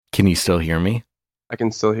Can you still hear me? I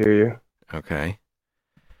can still hear you. Okay.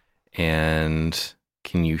 And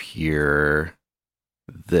can you hear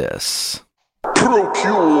this?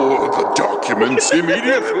 Procure the documents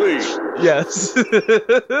immediately. Yes.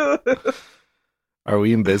 Are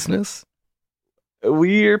we in business?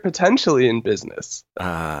 We're potentially in business.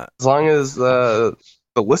 As long as the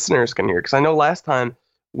listeners can hear. Because I know last time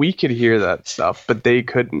we could hear that stuff, but they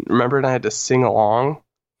couldn't. Remember, and I had to sing along?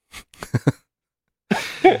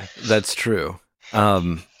 That's true.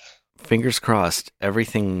 Fingers crossed,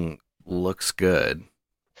 everything looks good.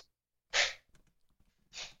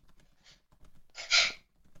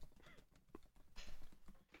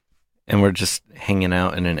 And we're just hanging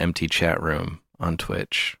out in an empty chat room on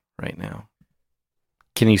Twitch right now.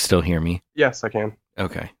 Can you still hear me? Yes, I can.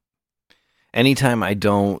 Okay. Anytime I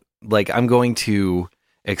don't, I'm going to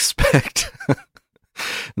expect,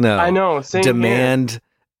 no, I know, same demand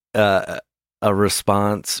a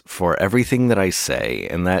response for everything that I say,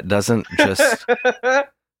 and that doesn't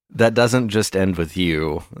just end with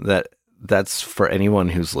you. That's for anyone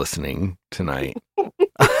who's listening tonight.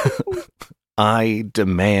 I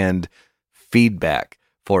demand feedback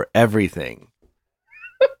for everything.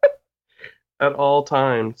 At all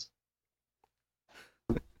times.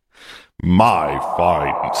 My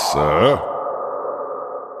fine sir.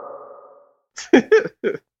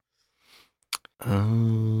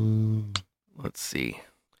 Let's see.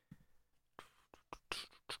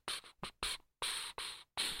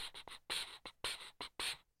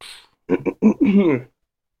 I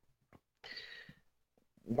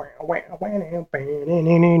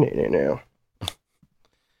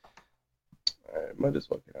might as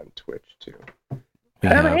well get on Twitch too.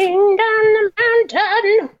 Coming down the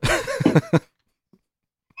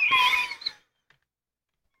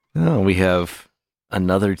mountain. We have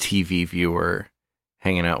another TV viewer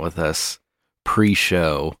hanging out with us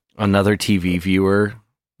pre-show. Another TV viewer,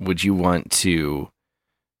 would you want to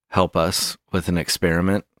help us with an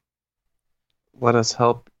experiment? Let us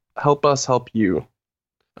help us help you.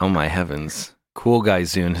 Oh my heavens. Cool Guy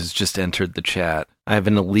Zune has just entered the chat. I have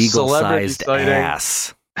an illegal-sized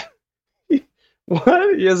ass.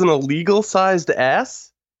 What? He has an illegal-sized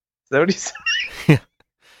ass? Is that what he said? Yeah.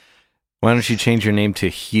 Why don't you change your name to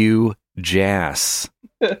Hugh Jass?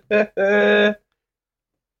 Hold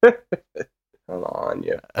on,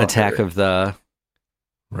 you. Attack of the...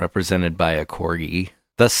 represented by a corgi.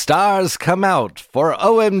 The stars come out for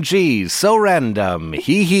OMG, so random.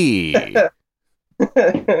 Hee hee.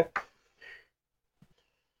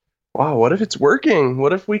 Wow, what if it's working?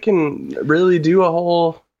 What if we can really do a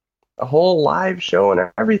whole live show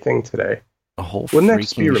and everything today? A whole Wouldn't that freaking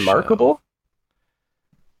just be remarkable? show.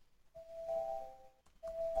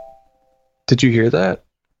 Did you hear that?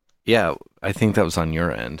 Yeah, I think that was on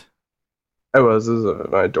your end. This is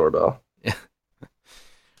my doorbell.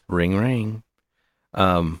 Ring, ring.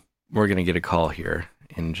 We're going to get a call here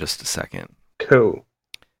in just a second. Cool.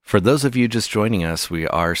 For those of you just joining us, we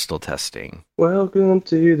are still testing. Welcome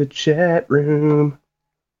to the chat room.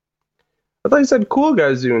 I thought you said Cool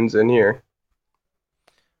Guy Zune's in here.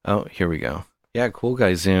 Oh, here we go. Yeah, Cool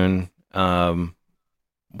Guy Zune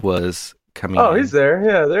was coming in. Oh, he's there.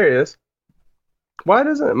 Yeah, there he is. Why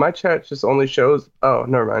doesn't my chat just only shows... Oh,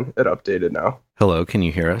 never mind. It updated now. Hello, can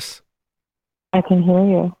you hear us? I can hear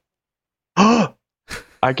you.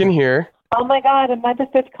 I can hear. Oh my god, am I the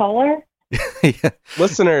fifth caller? Yeah.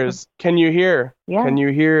 Listeners, can you hear? Yeah. Can you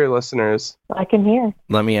hear, listeners? I can hear.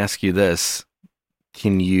 Let me ask you this.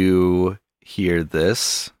 Can you hear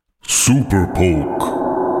this? Super poke.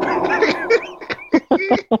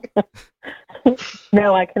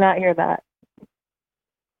 No, I cannot hear that.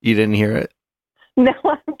 You didn't hear it? No,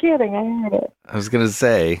 I'm kidding. I heard it. I was going to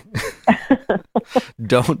say,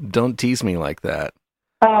 don't tease me like that.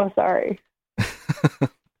 Oh, sorry.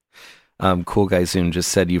 Cool Guy Zune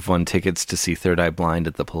just said you've won tickets to see Third Eye Blind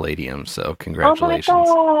at the Palladium, so congratulations.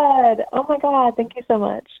 Oh my god. Thank you so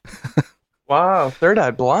much. Wow, Third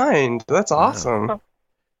Eye Blind. That's awesome.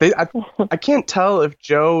 I can't tell if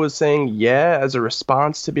Joe was saying yeah as a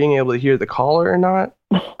response to being able to hear the caller or not.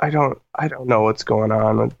 I don't know what's going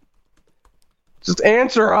on. Just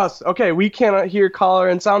answer us. Okay, we cannot hear caller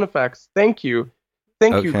and sound effects. Thank you.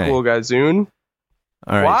 Thank you, Cool Guy Zune.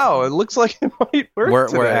 All right. Wow, it looks like it might work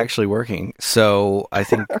today. We're actually working. So I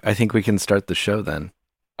think we can start the show then.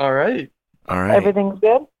 All right. Everything's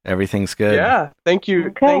good? Everything's good. Yeah. Thank you.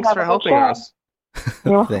 Okay, Thanks for helping us.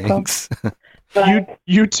 Thanks.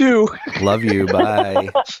 You too. Love you. Bye.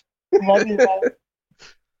 Love you guys.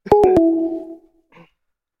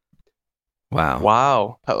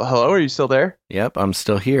 Wow. Hello, are you still there? Yep, I'm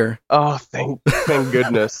still here. Oh, thank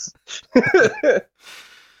goodness.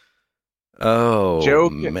 Oh, Joe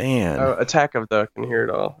man. Attack of the can hear it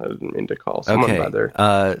all. I didn't mean to call someone by their...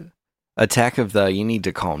 Attack of the, you need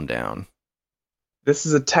to calm down. This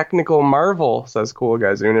is a technical marvel, says Cool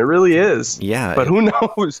Guyzoon. It really is. Yeah. But who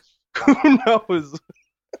knows? Who knows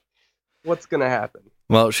what's going to happen?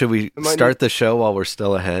 Well, should we start the show while we're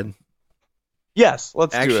still ahead? Yes,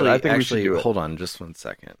 let's do it. I think we should do it. Hold on just 1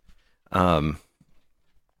 second. I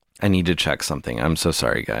need to check something. I'm so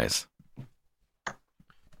sorry, guys.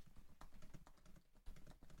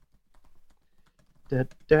 Da,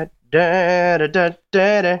 da, da, da, da,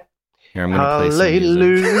 da, da. Here, I'm going to play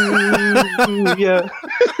some music.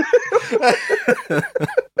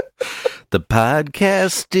 The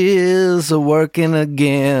podcast is working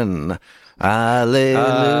again. Hallelujah.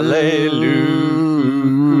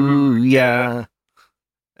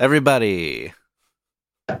 Everybody.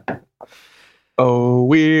 Oh,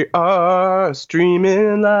 we are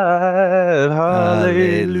streaming live. Hallelujah.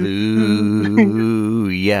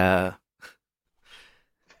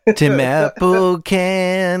 Tim Apple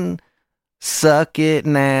can suck it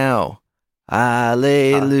now.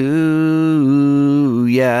 Hallelujah.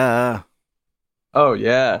 Oh,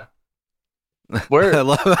 yeah. I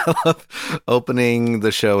love opening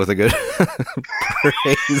the show with a good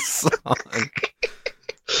praise song.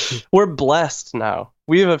 We're blessed now.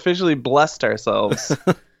 We have officially blessed ourselves.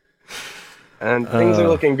 And things are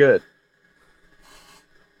looking good.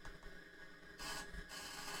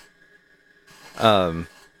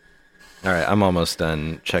 All right, I'm almost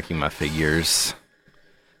done checking my figures.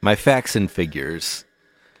 My facts and figures.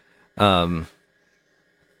 I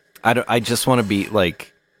just want to be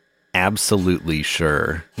like absolutely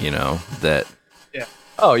sure, that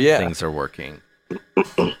things are working.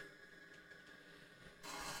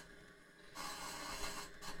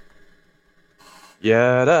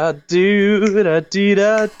 Yeah, da do, da dee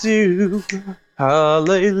da do.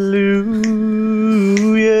 Hallelujah.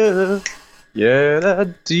 Yeah, da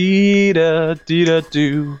dee da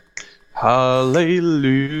do. Hallelujah.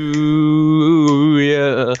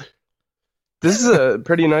 This is a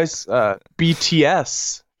pretty nice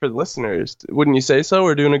BTS for the listeners. Wouldn't you say so?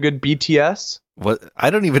 We're doing a good BTS. What?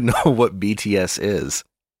 I don't even know what BTS is.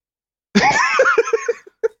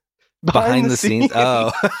 Behind the scenes.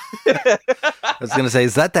 Oh. I was going to say,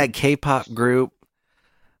 is that K-pop group?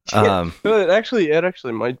 It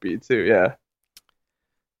actually might be too, yeah.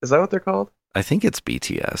 Is that what they're called? I think it's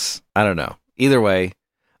BTS. I don't know. Either way,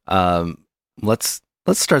 let's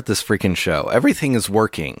start this freaking show. Everything is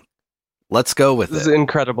working. Let's go with it. This is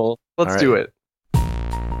incredible. Let's do it. Oh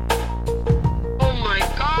my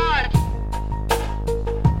god!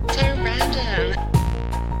 So random.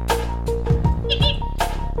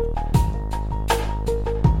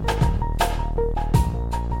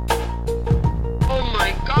 Oh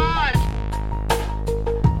my god!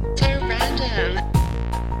 So random.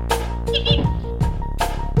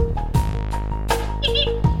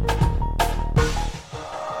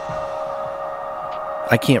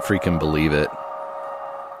 I can't freaking believe it.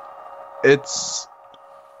 It's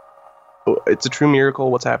a true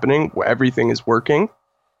miracle what's happening. Everything is working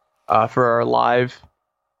for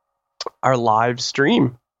our live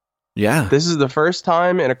stream. Yeah. This is the first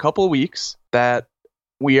time in a couple of weeks that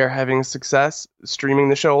we are having success streaming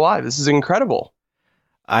the show live. This is incredible.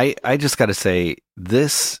 I just got to say,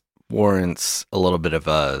 this warrants a little bit of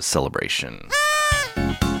a celebration.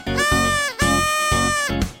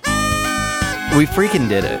 We freaking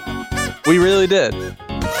did it. We really did.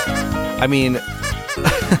 I mean,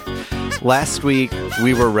 last week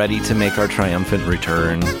we were ready to make our triumphant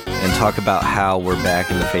return and talk about how we're back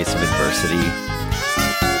in the face of adversity.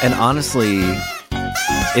 And honestly,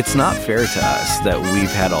 it's not fair to us that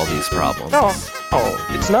we've had all these problems. No,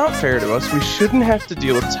 it's not fair to us. We shouldn't have to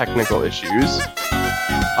deal with technical issues.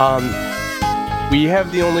 We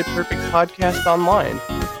have the only perfect podcast online.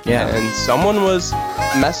 Yeah. And someone was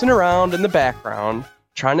messing around in the background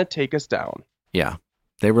trying to take us down. Yeah,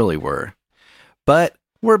 they really were. But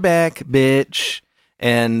we're back, bitch.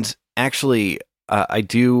 And actually, I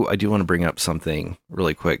do want to bring up something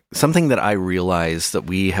really quick. Something that I realize that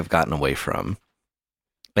we have gotten away from.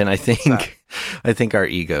 And I think our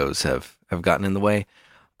egos have gotten in the way.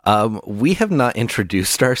 We have not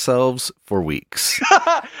introduced ourselves for weeks.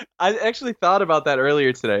 I actually thought about that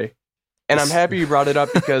earlier today. And I'm happy you brought it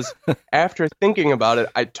up because after thinking about it,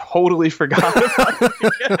 I totally forgot about it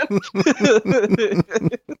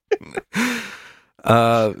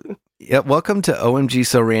again. Yeah, welcome to OMG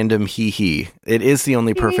So Random Hee Hee. It is the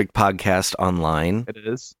only perfect podcast online. It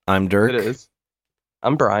is. I'm Dirk. It is.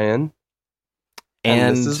 I'm Brian.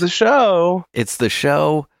 And this is the show. It's the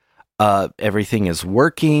show. Everything is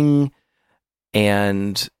working.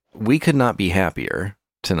 And we could not be happier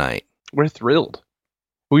tonight. We're thrilled.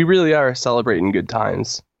 We really are celebrating good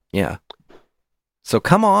times. Yeah. So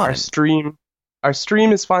come on. Our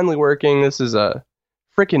stream is finally working. This is a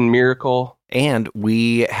freaking miracle. And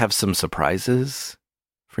we have some surprises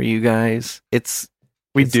for you guys.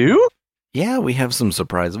 We do? Yeah, we have some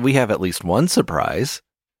surprises. We have at least one surprise.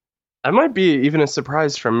 That might be even a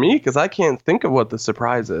surprise from me because I can't think of what the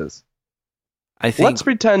surprise is. I think Let's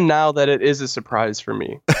pretend now that it is a surprise for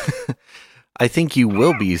me. I think you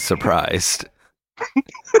will be surprised.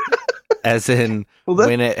 As in,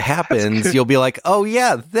 when it happens, good. you'll be like, oh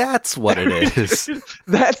yeah, that's what it is.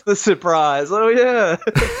 That's the surprise. Oh, yeah.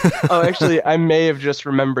 Oh, actually, I may have just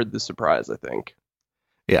remembered the surprise, I think.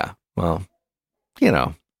 Yeah, well, you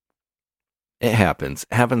know, it happens.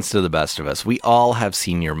 It happens to the best of us. We all have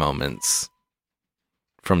senior moments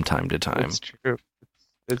from time to time. It's true.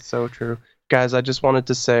 It's so true. Guys, I just wanted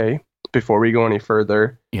to say, before we go any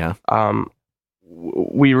further, Yeah.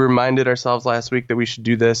 We reminded ourselves last week that we should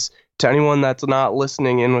do this. To anyone that's not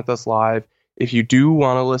listening in with us live, if you do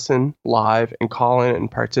want to listen live and call in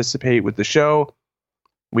and participate with the show,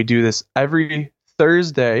 we do this every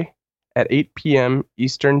Thursday at 8 p.m.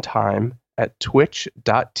 Eastern Time at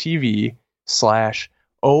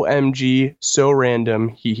twitch.tv/OMG so random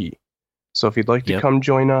hee. So if you'd like to come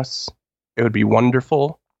join us, it would be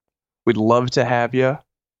wonderful. We'd love to have you.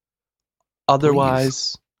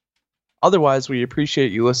 Otherwise, we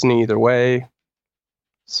appreciate you listening either way.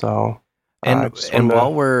 So, And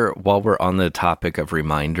while we're on the topic of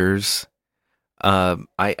reminders, I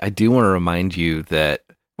do want to remind you that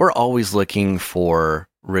we're always looking for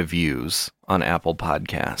reviews on Apple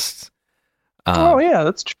Podcasts. Oh yeah,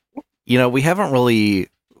 that's true. You know, we haven't really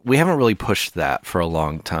pushed that for a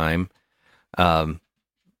long time.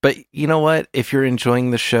 But you know what? If you're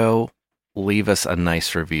enjoying the show, leave us a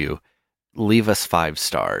nice review. Leave us 5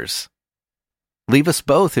 stars. Leave us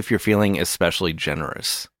both if you're feeling especially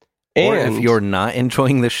generous. Or if you're not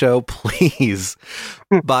enjoying the show, please,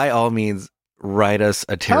 by all means, write us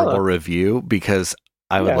a terrible review because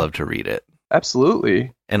I would love to read it.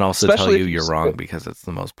 Absolutely. And also tell you you're wrong because it's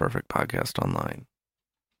the most perfect podcast online.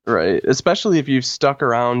 Right. Especially if you've stuck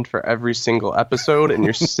around for every single episode and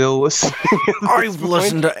you're still listening. I've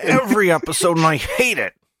listened to every episode and I hate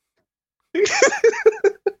it.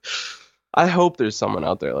 I hope there's someone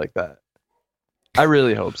out there like that. I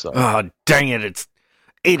really hope so. Oh, dang it. It's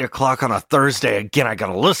 8:00 on a Thursday. Again, I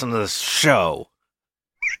gotta listen to this show.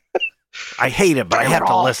 I hate it, but I have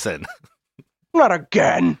to listen. Not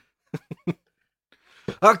again.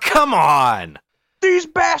 Oh, come on. These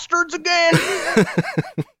bastards again.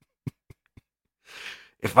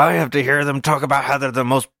 If I have to hear them talk about how they're the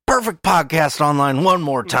most perfect podcast online one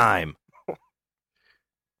more time.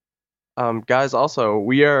 Guys, also,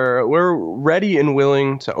 we're ready and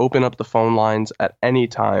willing to open up the phone lines at any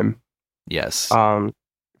time. Yes.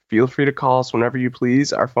 Feel free to call us whenever you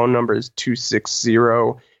please. Our phone number is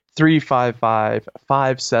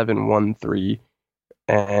 260-355-5713.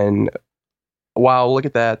 And wow, look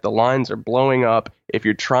at that. The lines are blowing up. If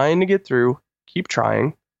you're trying to get through, keep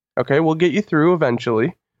trying. Okay, we'll get you through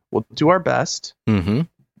eventually. We'll do our best. Mm-hmm.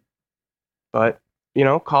 But,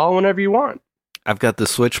 call whenever you want. I've got the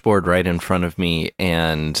switchboard right in front of me,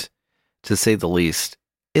 and to say the least,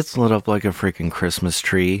 it's lit up like a freaking Christmas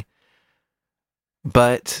tree.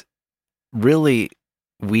 But really,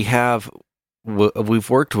 we've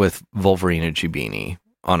worked with Wolverina Jubini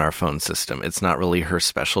on our phone system. It's not really her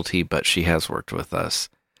specialty, but she has worked with us.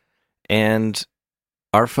 And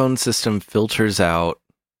our phone system filters out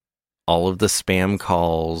all of the spam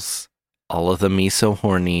calls, all of the miso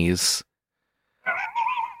hornies,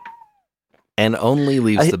 and only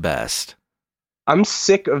leaves the best. I'm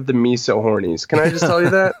sick of the miso hornies. Can I just tell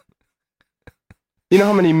you that? You know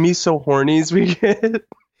how many miso hornies we get?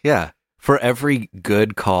 Yeah. For every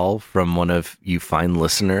good call from one of you fine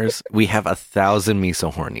listeners, we have 1,000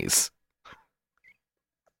 miso hornies.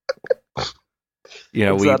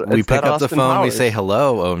 We pick up the phone, Powers. we say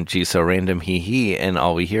hello, OMG, so random hee, and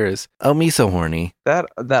all we hear is, oh, miso horny.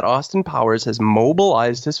 That Austin Powers has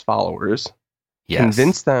mobilized his followers, Yes.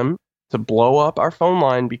 convinced them to blow up our phone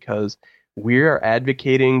line because we are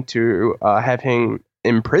advocating to have him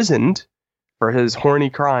imprisoned for his horny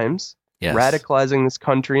crimes, Yes. radicalizing this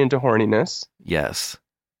country into horniness, Yes.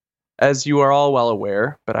 as you are all well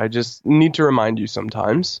aware, but I just need to remind you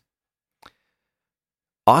sometimes.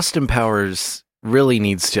 Austin Powers really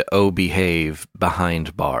needs to behave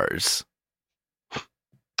behind bars.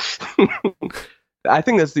 I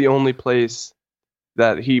think that's the only place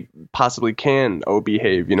that he possibly can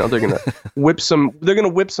behave. They're gonna whip some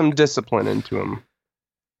discipline into him.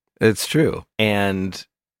 It's true. And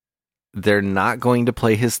they're not going to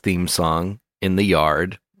play his theme song in the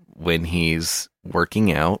yard when he's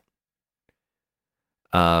working out.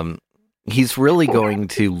 He's really going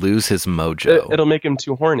to lose his mojo. It'll make him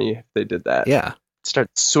too horny if they did that. Yeah. Start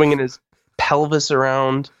swinging his pelvis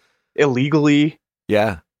around illegally,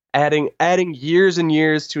 Yeah. adding years and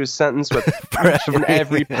years to his sentence with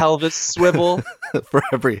every pelvis swivel. for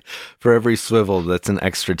every swivel, that's an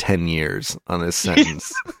extra 10 years on his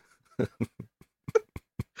sentence.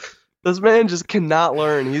 This man just cannot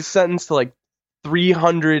learn. He's sentenced to like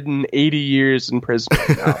 380 years in prison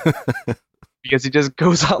right now. Because he just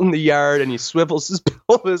goes out in the yard and he swivels his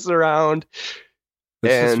pelvis around.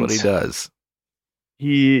 This is what he does.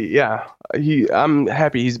 I'm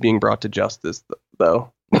happy he's being brought to justice,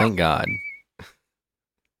 though. Thank God.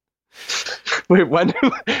 Wait, when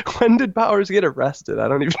did Powers get arrested? I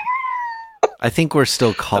don't even... I think we're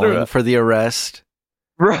still calling for the arrest.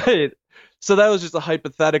 Right. So that was just a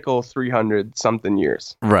hypothetical 300-something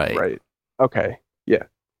years. Right. Right. Okay. Yeah.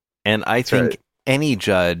 And I think any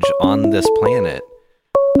judge on this planet...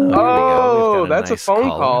 Oh, here we go. Oh, We've got that's a nice phone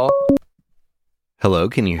caller. call. Hello,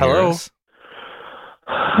 can you hear Hello? us?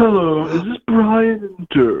 Hello, is this Brian and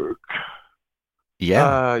Dirk?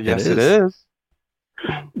 Yeah, Yes, it is.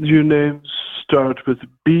 Your names start with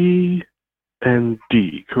B and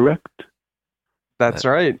D, correct? That's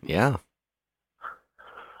right. Yeah.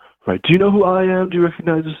 Right. Do you know who I am? Do you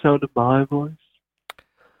recognize the sound of my voice?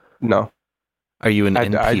 No. Are you an I-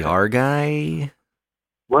 NPR guy?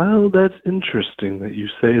 Well, that's interesting that you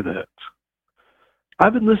say that.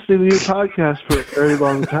 I've been listening to your podcast for a very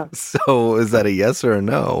long time. So is that a yes or a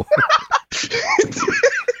no?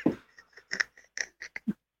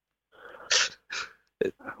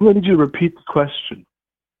 I'm going to need you to repeat the question.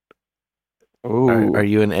 Ooh. Are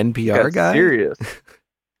you an NPR got guy? serious.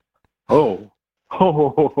 Oh.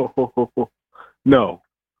 No.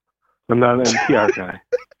 I'm not an NPR guy.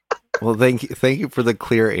 Well, thank you for the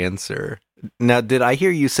clear answer. Now, did I hear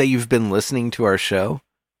you say you've been listening to our show?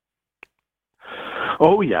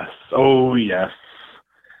 Oh, yes.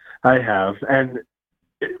 I have. And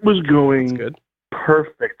it was going That's good.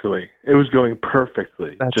 perfectly. It was going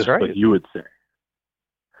perfectly. That's just right. like you would say.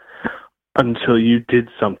 Until you did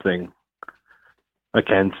something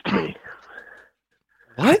against me.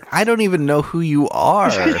 What? I don't even know who you are.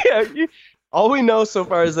 Yeah, all we know so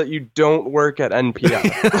far is that you don't work at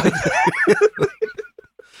NPR.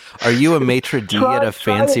 Are you a maitre d' at a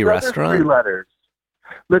fancy another restaurant? 3 letters.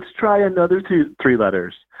 Let's try another 3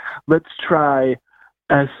 letters. Let's try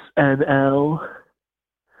SNL.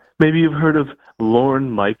 Maybe you've heard of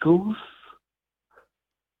Lorne Michaels?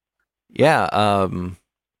 Yeah,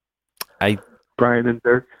 Brian and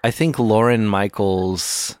Dirk? I think Lauren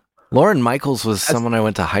Michaels was someone I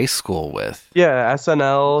went to high school with. Yeah,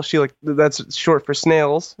 SNL. That's short for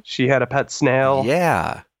snails. She had a pet snail.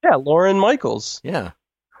 Yeah. Yeah, Lauren Michaels. Yeah.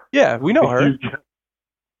 Yeah, we know her.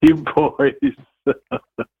 You boys.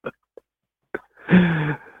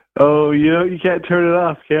 Oh, you can't turn it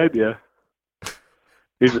off, can you?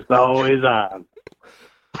 You're just always on.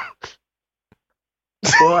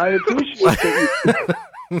 Well, I appreciate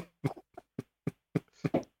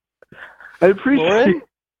that Lauren?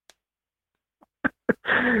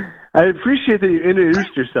 I appreciate that you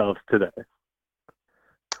introduced yourself today.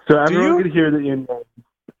 So everyone can hear that you know.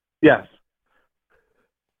 Yes.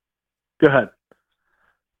 Go ahead.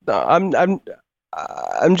 No,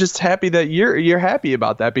 I'm just happy that you're happy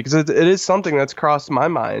about that, because it is something that's crossed my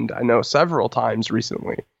mind. I know several times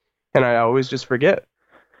recently, and I always just forget.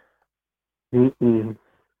 Mm-mm.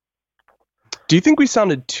 Do you think we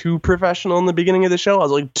sounded too professional in the beginning of the show? I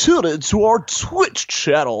was like, tune into our Twitch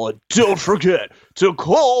channel and don't forget to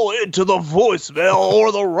call into the voicemail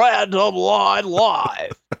or the random line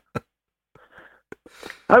live.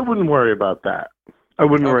 I wouldn't worry about that.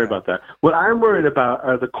 What I'm worried about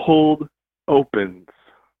are the cold opens.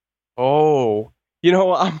 Oh,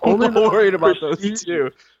 I'm Only the worried about those prestige- too.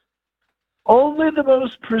 Only the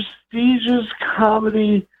most prestigious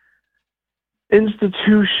comedy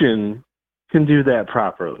institution can do that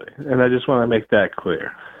properly. And I just want to make that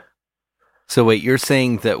clear. So wait, you're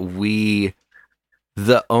saying that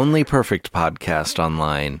the only perfect podcast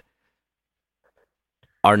online,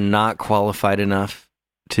 are not qualified enough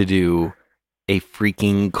to do a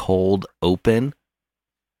freaking cold open?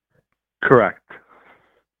 Correct.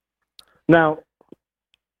 Now,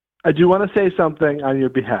 I do want to say something on your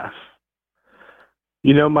behalf.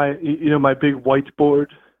 You know my big whiteboard?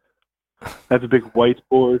 I have a big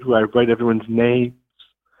whiteboard where I write everyone's names.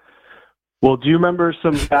 Well, do you remember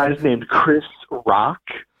some guys named Chris Rock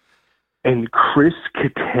and Chris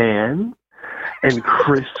Kattan and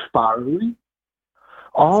Chris Farley?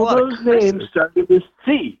 All That's a lot of those names curses. started with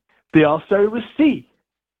C. They all started with C.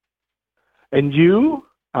 And you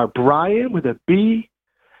are Brian with a B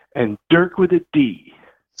and Dirk with a D.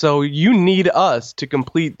 So you need us to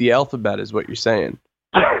complete the alphabet, is what you're saying.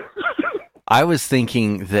 I was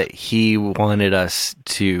thinking that he wanted us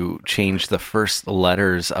to change the first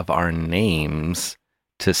letters of our names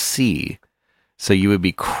to C. So you would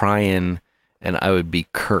be Cryan and I would be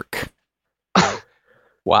Kirk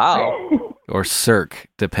Wow. or Cirque,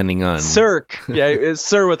 depending on Cirque. Yeah, it's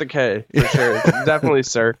Sir with a K, for sure. Definitely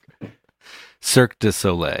Cirque. Cirque du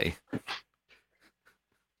Soleil.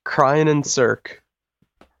 Crying and Cirque.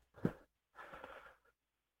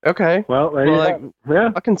 Okay. Well, there Well, you like, go. Yeah.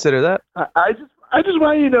 I'll consider that. I just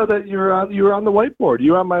want you to know that you were on the whiteboard.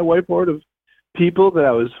 You were on my whiteboard of people that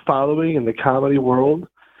I was following in the comedy world,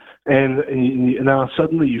 and now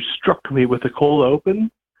suddenly you struck me with a cold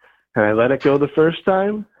open, and I let it go the first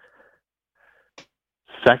time.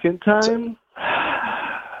 Second time, I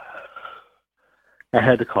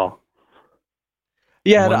had to call.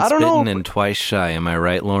 Yeah, Once I don't know. bitten and twice shy. Am I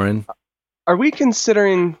right, Lauren? Are we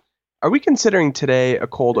considering today a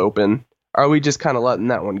cold open? Or are we just kind of letting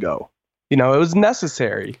that one go? You know, it was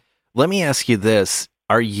necessary. Let me ask you this.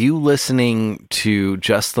 Are you listening to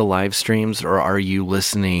just the live streams or are you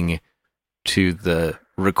listening to the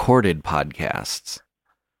recorded podcasts?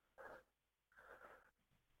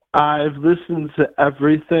 I've listened to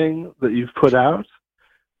everything that you've put out,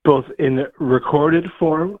 both in recorded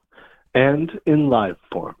form and in live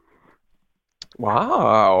form.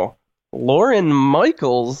 Wow. Lauren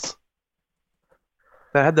Michaels,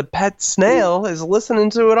 that had the pet snail, is listening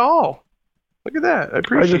to it all. Look at that. I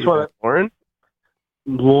appreciate just wanna- that, Lauren.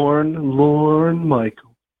 Lorne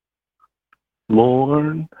Michael.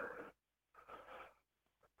 Lorne.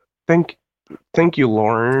 Thank you,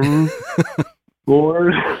 Lauren.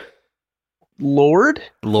 Lord. Lord?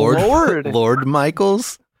 Lord. Lord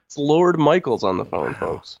Michaels? It's Lord Michaels on the phone,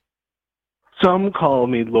 folks. Some call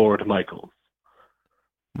me Lord Michael.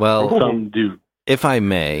 Well, Some do. if I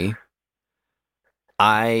may,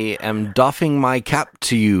 I am doffing my cap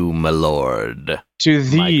to you, my lord. To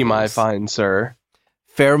thee, Michaels. my fine sir.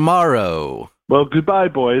 Fair morrow. Well, goodbye,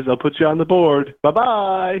 boys. I'll put you on the board.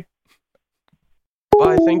 Bye-bye.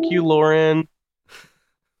 Bye, thank you, Lauren.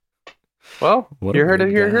 Well, What a you heard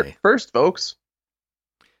it weird here guy. first, folks.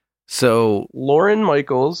 So, Lauren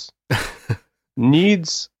Michaels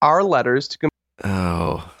needs our letters to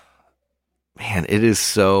oh, man, it is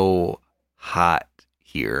so hot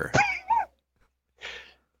here.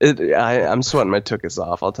 I'm sweating my tuchus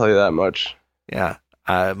off, I'll tell you that much. Yeah.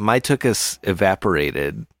 My tuchus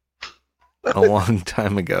evaporated a long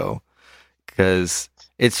time ago because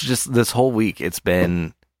it's just this whole week it's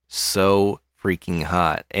been so freaking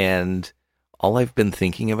hot. And all I've been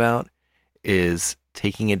thinking about is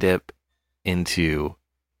taking a dip into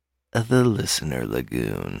the listener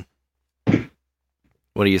lagoon.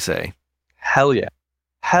 What do you say? Hell yeah.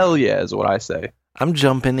 Hell yeah is what I say. I'm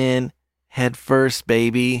jumping in head first,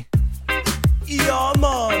 baby. Yeah,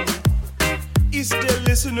 man. It's the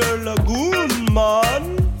listener lagoon,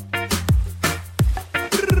 man.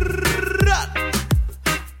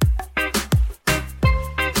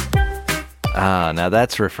 Ah, now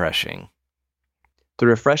that's refreshing. The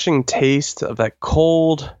refreshing taste of that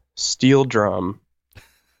cold steel drum.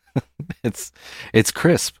 It's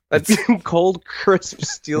crisp. That cold, crisp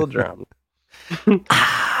steel drum.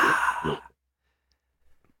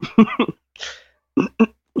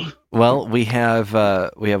 Well, we have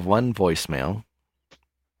one voicemail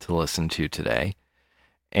to listen to today,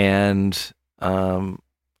 and I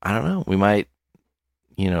don't know. We might,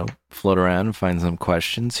 float around and find some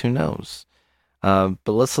questions. Who knows? But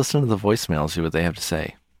let's listen to the voicemail, see what they have to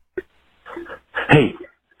say. Hey,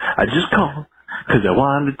 I just called because I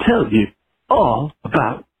wanted to tell you all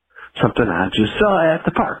about something I just saw at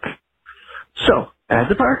the park. So, at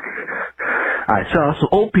the park, I saw some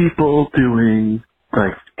old people doing,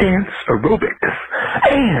 dance aerobics,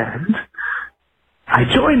 and I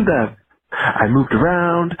joined them. I moved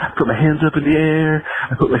around, put my hands up in the air,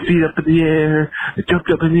 I put my feet up in the air, I jumped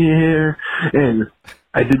up in the air, and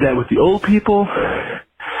I did that with the old people,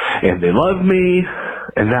 and they loved me,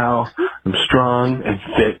 and now I'm strong and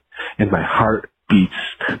fit, and my heart beats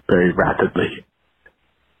very rapidly.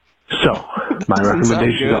 So, my Doesn't sound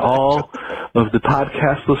recommendation good. to all of the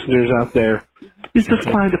podcast listeners out there is to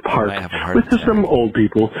find a park might have a heart with attack. some old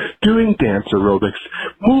people doing dance aerobics.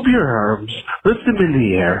 Move your arms, lift them in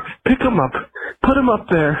the air, pick them up, put them up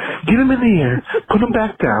there, get them in the air, put them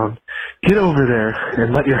back down, get over there,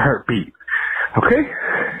 and let your heart beat. Okay?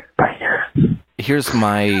 Bye. Here's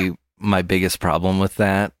my biggest problem with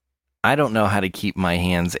that. I don't know how to keep my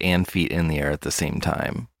hands and feet in the air at the same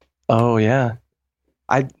time. Oh yeah.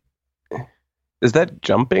 Is that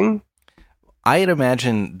jumping? I'd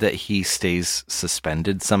imagine that he stays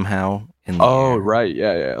suspended somehow in the Oh air. right,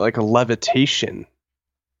 yeah, like a levitation.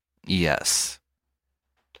 Yes.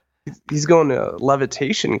 He's going to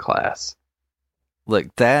levitation class.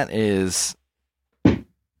 Look, that is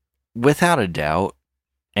without a doubt,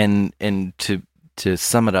 and to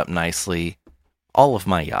sum it up nicely, all of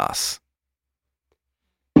my yas.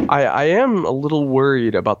 I am a little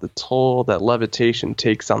worried about the toll that levitation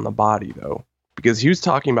takes on the body, though, because he was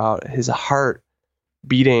talking about his heart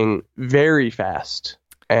beating very fast,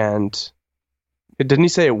 and didn't he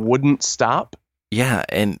say it wouldn't stop? Yeah,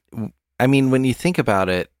 and I mean, when you think about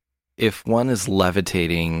it, if one is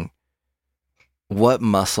levitating, what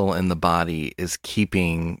muscle in the body is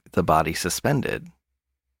keeping the body suspended?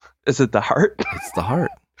 Is it the heart? It's the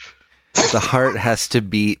heart. The heart has to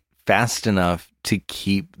beat fast enough to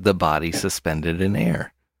keep the body suspended in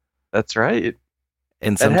air. That's right.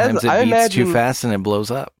 And sometimes it beats too fast and it blows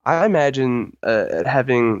up. I imagine it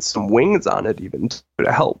having some wings on it even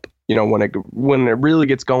to help. You know, when it really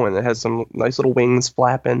gets going, it has some nice little wings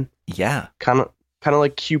flapping. Yeah. Kind of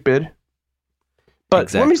like Cupid. But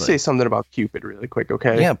Exactly. let me say something about Cupid really quick,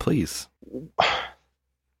 okay? Yeah, please.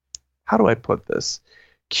 How do I put this?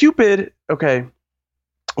 Cupid, okay.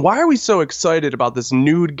 Why are we so excited about this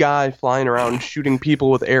nude guy flying around shooting people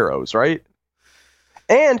with arrows, right?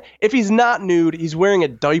 And if he's not nude, he's wearing a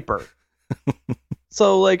diaper.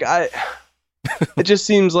 So like it just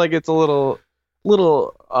seems like it's a little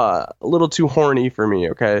too horny for me,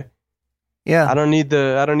 okay? Yeah. I don't need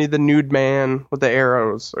the nude man with the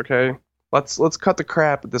arrows, okay? Let's cut the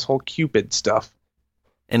crap with this whole Cupid stuff.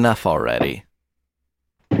 Enough already.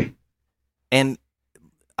 And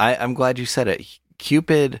I'm glad you said it.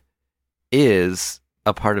 Cupid is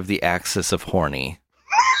a part of the axis of horny.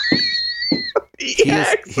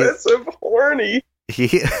 Axis of horny.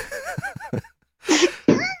 He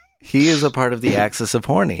is a part of the axis of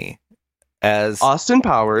horny. As Austin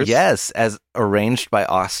Powers. Yes, as arranged by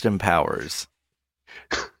Austin Powers.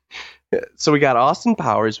 So we got Austin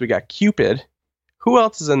Powers, we got Cupid. Who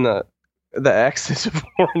else is in the axis of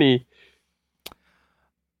horny?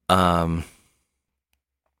 I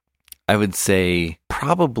would say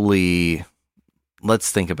probably,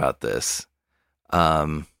 let's think about this.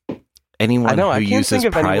 Anyone who uses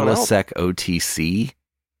Prilosec OTC.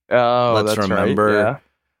 Oh, let's that's remember right. Yeah.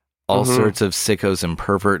 all sorts of sickos and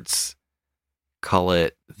perverts call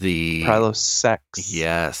it the Prilosec.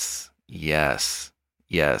 Yes.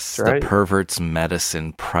 That's The right. pervert's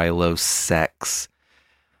medicine, Prilosec.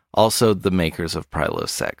 Also the makers of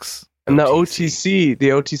Prilosec. And the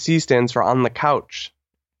OTC stands for on the couch.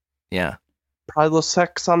 Yeah.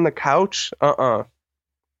 Prilosec on the couch?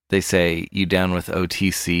 They say, you down with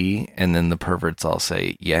OTC? And then the perverts all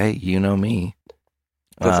say, yeah, you know me.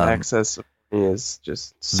 This access of horny is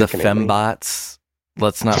just The sickening me. fembots.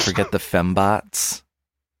 Let's not forget the fembots.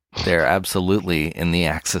 They're absolutely in the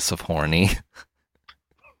axis of horny.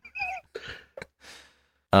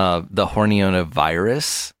 The Horniona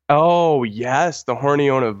virus. Oh, yes. The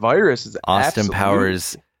Horniona virus is Austin absolutely-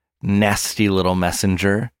 Powers' nasty little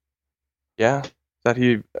messenger. Yeah. That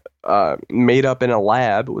he made up in a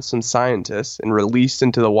lab with some scientists and released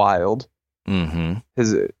into the wild. Mm-hmm.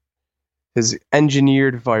 His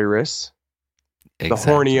engineered virus. Exactly.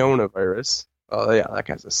 The Horniona virus. Oh, yeah. That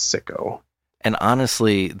guy's a sicko. And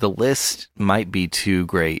honestly, the list might be too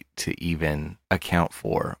great to even account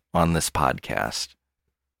for on this podcast.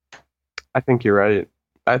 I think you're right.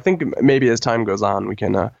 I think maybe as time goes on, we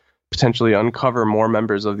can potentially uncover more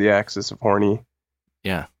members of the axis of horny.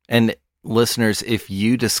 Yeah. And listeners, if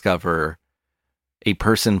you discover a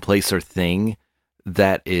person, place, or thing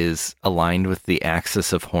that is aligned with the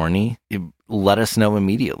axis of horny, let us know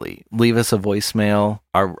immediately. Leave us a voicemail.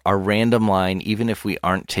 Our random line, even if we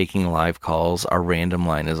aren't taking live calls, our random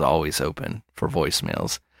line is always open for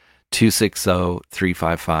voicemails.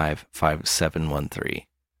 260-355-5713.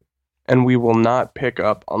 And we will not pick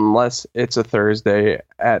up unless it's a Thursday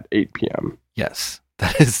at 8 p.m. Yes,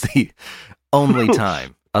 that is the only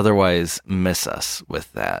time. Otherwise, miss us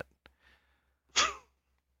with that.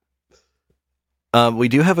 We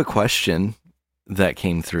do have a question that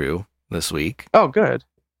came through this week. Oh, good.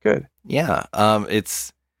 Yeah,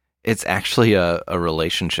 it's actually a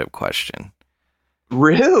relationship question.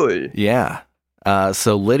 Really? Yeah.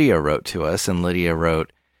 So Lydia wrote to us, and Lydia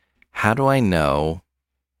wrote, "How do I know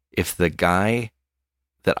if the guy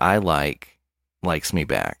that I likes me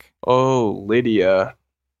back?" Oh, Lydia,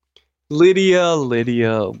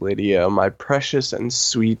 my precious and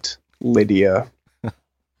sweet Lydia.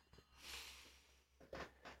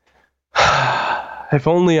 If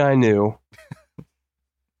only I knew.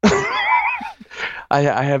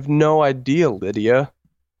 I have no idea, Lydia.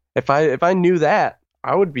 If I knew that,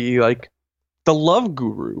 I would be like the love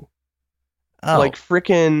guru. Oh, Like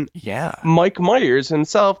frickin' yeah. Mike Myers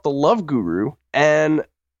himself, the love guru. And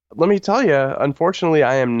let me tell you, unfortunately,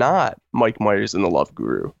 I am not Mike Myers and the love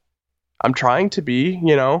guru. I'm trying to be,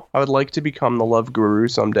 I would like to become the love guru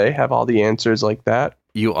someday, have all the answers like that.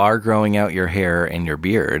 You are growing out your hair and your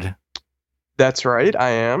beard. That's right, I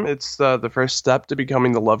am. It's the first step to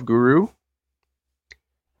becoming the love guru.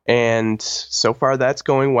 And so far, that's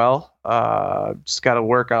going well. Just got to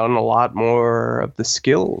work on a lot more of the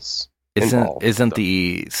skills. involved. Isn't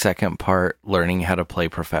the second part learning how to play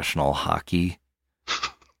professional hockey?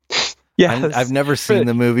 Yes. I've never seen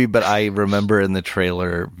the movie, but I remember in the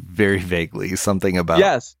trailer very vaguely something about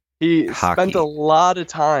Yes, he hockey. spent a lot of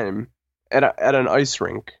time at an ice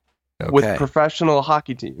rink with professional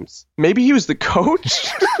hockey teams. Maybe he was the coach.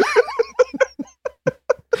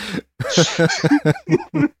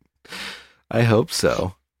 I hope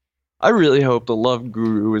so. I really hope the love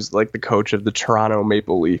guru is like the coach of the Toronto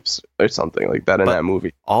Maple Leafs or something like that in But that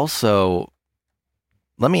movie. Also,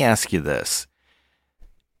 let me ask you this.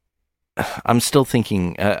 I'm still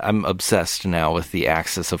thinking, I'm obsessed now with the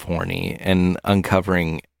Axis of Horny and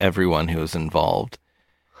uncovering everyone who is involved.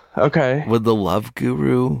 Okay. Would the love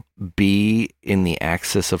guru be in the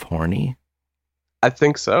Axis of Horny? I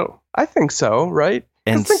think so, right?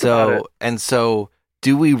 And Think about it. so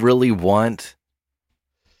do we really want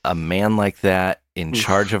a man like that in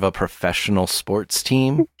charge of a professional sports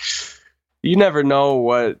team? You never know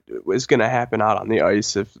what is going to happen out on the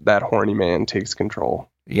ice if that horny man takes control.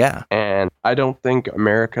 Yeah. And I don't think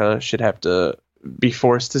America should have to be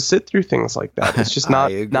forced to sit through things like that. It's just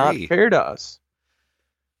not fair to us.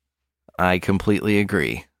 I completely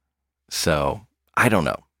agree. So, I don't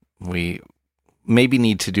know. We maybe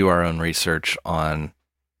need to do our own research on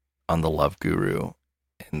the love guru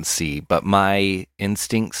and see, but my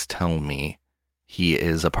instincts tell me he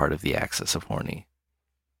is a part of the Axis of Horny.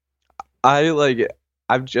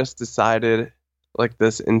 I've just decided like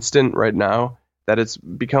this instant right now that it's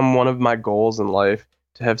become one of my goals in life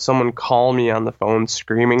to have someone call me on the phone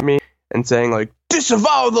screaming at me and saying like,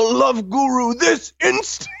 disavow the love guru this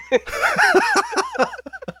instant.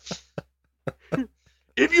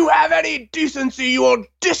 If you have any decency, you will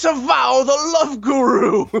disavow the love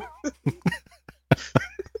guru.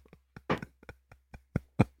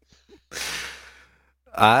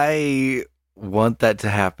 I want that to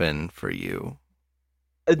happen for you.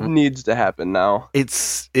 It needs to happen now. It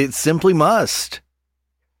simply must.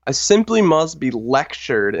 I simply must be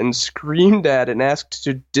lectured and screamed at and asked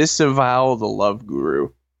to disavow the love guru.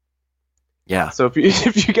 Yeah. So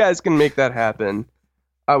if you guys can make that happen,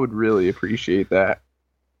 I would really appreciate that.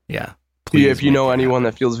 Yeah. If you know anyone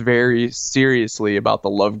that feels very seriously about the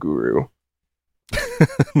love guru.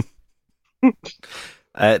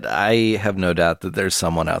 I have no doubt that there's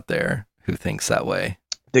someone out there who thinks that way.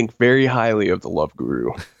 Think very highly of the love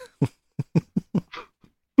guru.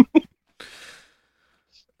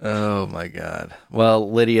 Oh my God.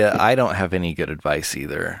 Well, Lydia, I don't have any good advice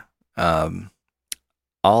either.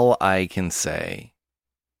 All I can say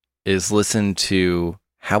is listen to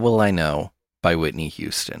How Will I Know by Whitney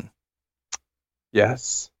Houston.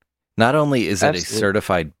 Yes. Not only is it a Absolutely.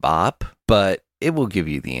 certified bop, but it will give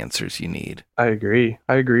you the answers you need. I agree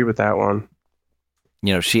with that one.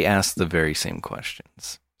 You know, she asked the very same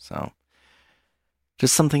questions. So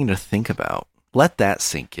just something to think about. Let that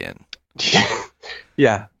sink in.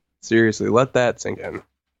 Yeah, seriously, let that sink in.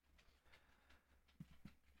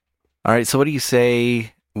 All right, so what do you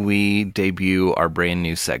say we debut our brand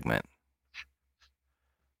new segment?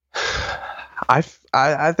 I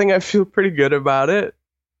think I feel pretty good about it.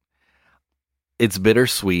 It's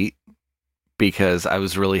bittersweet because I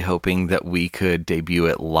was really hoping that we could debut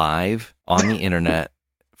it live on the internet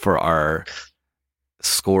for our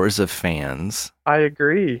scores of fans. I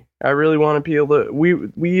agree. I really want to be able to.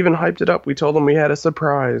 We even hyped it up. We told them we had a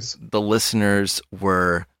surprise. The listeners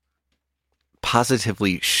were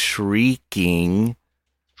positively shrieking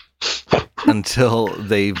until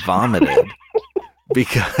they vomited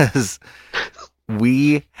because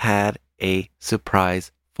we had a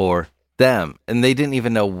surprise for them. And they didn't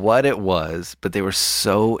even know what it was, but they were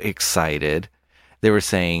so excited. They were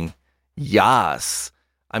saying, "Yas,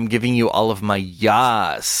 I'm giving you all of my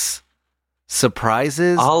yas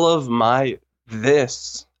surprises. All of my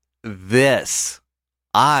this.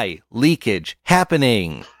 Leakage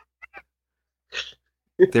happening."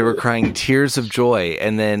 They were crying tears of joy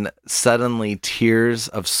and then suddenly tears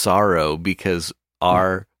of sorrow because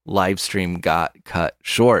our live stream got cut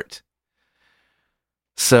short.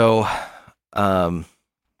 So, the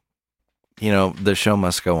show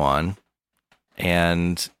must go on,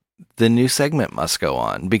 and the new segment must go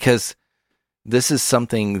on, because this is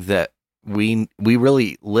something that we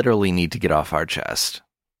really literally need to get off our chest.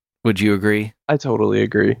 Would you agree? I totally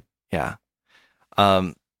agree. Yeah.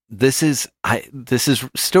 This is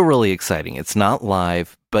still really exciting. It's not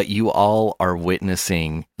live, but you all are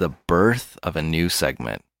witnessing the birth of a new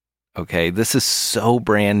segment. Okay, this is so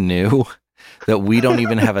brand new that we don't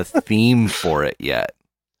even have a theme for it yet.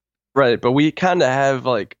 Right, but we kind of have,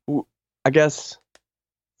 like, I guess,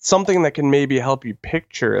 something that can maybe help you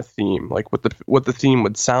picture a theme, like what the theme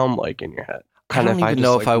would sound like in your head. I don't even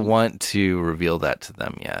know if I want to reveal that to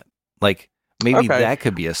them yet. Like, maybe that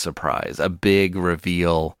could be a surprise, a big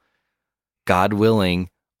reveal, God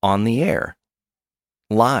willing, on the air,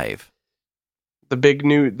 live. The big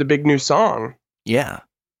new song. Yeah.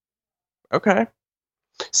 Okay.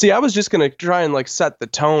 See, I was just gonna try and like set the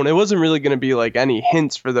tone. It wasn't really gonna be like any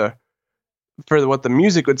hints for what the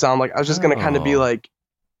music would sound like. I was just gonna kind of be like,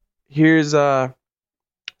 here's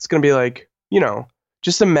it's gonna be like,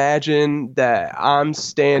 just imagine that I'm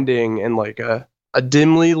standing in like a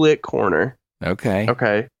dimly lit corner.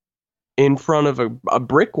 Okay. In front of a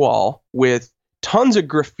brick wall with tons of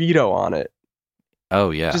graffito on it.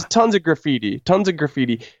 Oh yeah. Just tons of graffiti.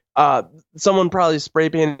 Someone probably spray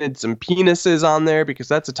painted some penises on there because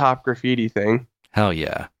that's a top graffiti thing. Hell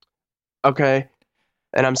yeah. Okay.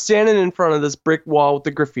 And I'm standing in front of this brick wall with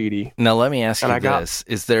the graffiti. Now let me ask you this.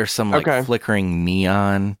 Is there some flickering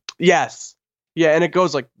neon? Yes. Yeah, and it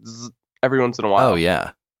goes like every once in a while. Oh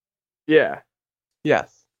yeah. Yeah.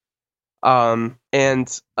 Yes. So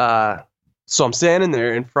I'm standing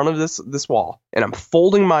there in front of this wall and I'm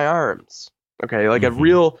folding my arms. Okay, like a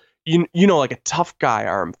real like a tough guy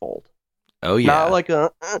arm fold. Oh yeah. Not like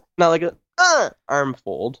a arm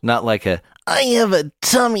fold. Not like a I have a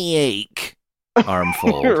tummy ache arm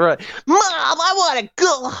fold. Right. Mom, I want to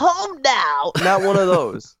go home now. Not one of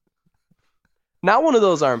those. Not one of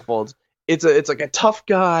those arm folds. It's like a tough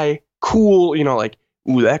guy, cool, like,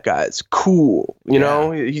 ooh, that guy's cool.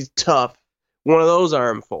 He's tough. One of those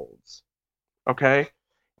arm folds. Okay?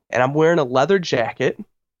 And I'm wearing a leather jacket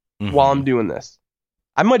while I'm doing this.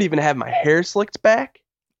 I might even have my hair slicked back.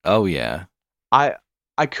 Oh yeah. I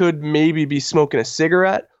could maybe be smoking a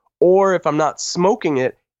cigarette, or if I'm not smoking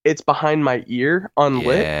it, it's behind my ear,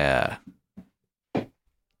 unlit. Yeah.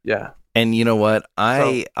 Yeah. And you know what?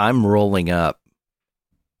 I'm rolling up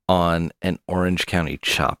on an Orange County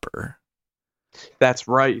chopper. That's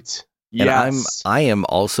right. And yes. I am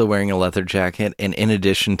also wearing a leather jacket, and in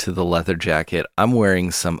addition to the leather jacket, I'm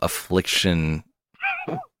wearing some Affliction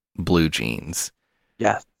blue jeans.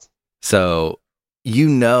 Yes. So,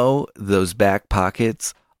 those back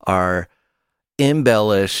pockets are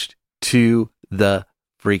embellished to the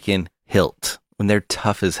freaking hilt, and they're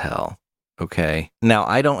tough as hell. Okay. Now,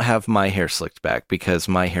 I don't have my hair slicked back because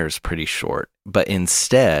my hair is pretty short, but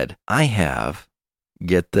instead, I have,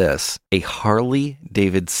 get this, a Harley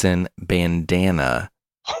Davidson bandana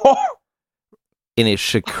in a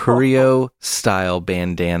Shakurio style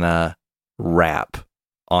bandana wrap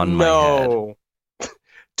on my head.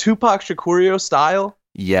 Tupac Shakurio style?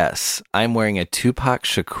 Yes, I'm wearing a Tupac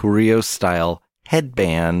Shakurio style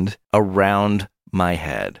headband around my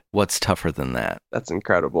head. What's tougher than that? That's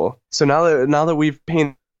incredible. So now that we've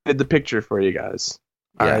painted the picture for you guys,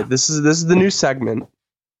 all right, this is the new segment.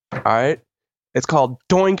 All right, it's called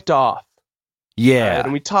Doinked Off. Yeah, right?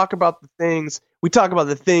 And we talk about the things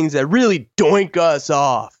that really doink us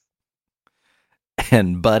off.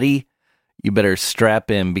 And buddy, you better strap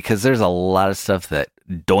in because there's a lot of stuff that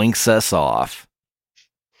doinks us off.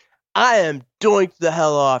 I am doinked the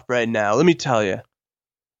hell off right now. Let me tell you.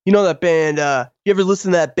 You know that band, you ever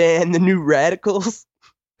listen to that band, The New Radicals?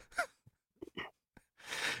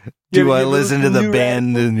 Do I listen to the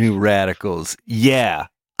band, The New Radicals? Yeah,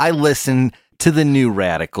 I listen to The New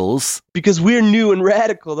Radicals. Because we're new and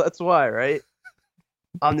radical, that's why, right?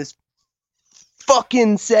 On this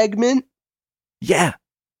fucking segment. Yeah,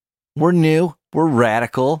 we're new, we're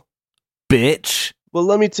radical, bitch. Well,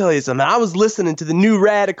 let me tell you something. I was listening to The New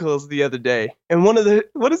Radicals the other day, and what is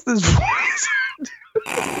this voice?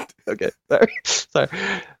 Okay, sorry.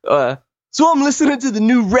 So I'm listening to The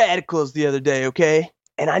New Radicals the other day, okay?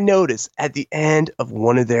 And I noticed at the end of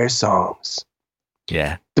one of their songs.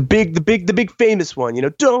 Yeah. The big famous one,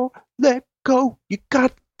 don't let go, you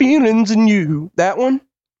got feelings in you. That one?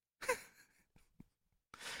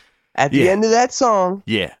 At the end of that song,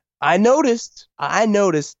 yeah, I noticed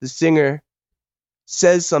the singer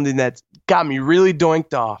says something that's got me really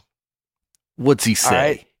doinked off. What's he say? All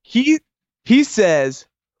right? He says,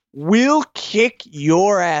 we'll kick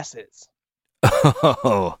your asses.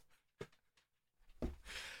 Oh.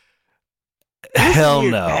 Hell Listen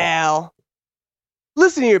here, no. pal.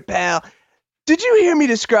 Listen here, pal. Did you hear me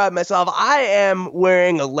describe myself? I am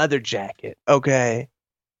wearing a leather jacket, okay?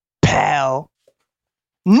 Pal.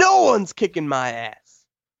 No one's kicking my ass.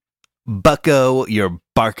 Bucko, you're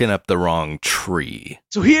barking up the wrong tree.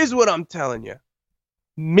 So here's what I'm telling you.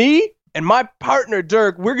 Me and my partner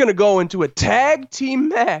Dirk, we're going to go into a tag team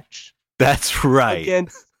match That's right.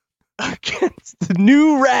 against the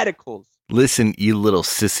New Radicals. Listen, you little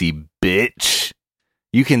sissy bitch.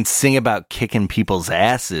 You can sing about kicking people's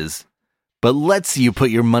asses, but let's see you put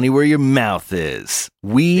your money where your mouth is.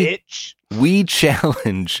 Bitch. We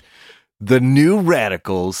challenge the New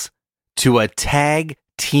Radicals to a tag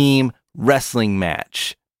team wrestling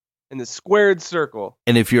match. In the squared circle.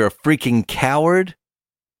 And if you're a freaking coward,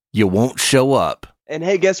 you won't show up. And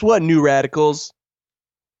hey, guess what, New Radicals?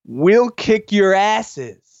 We'll kick your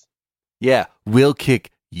asses. Yeah, we'll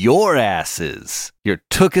kick your asses. Your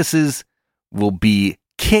tookuses will be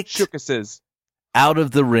kicked Shookuses. out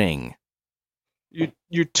of the ring.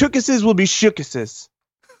 Your tookuses will be shookuses.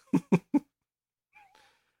 Why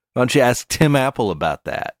don't you ask Tim Apple about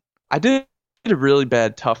that? I did a really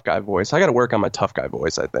bad tough guy voice. I got to work on my tough guy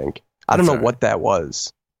voice, I think. I don't That's know all right. what that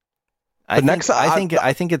was. I But think, next-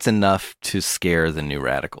 I think it's enough to scare the New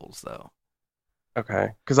Radicals, though. Okay.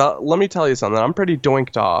 Because let me tell you something. I'm pretty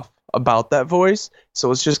doinked off about that voice,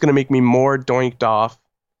 so it's just going to make me more doinked off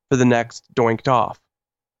for the next doinked off.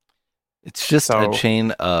 It's just So- a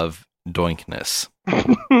chain of doinkness.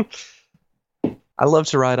 I love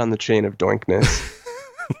to ride on the chain of doinkness.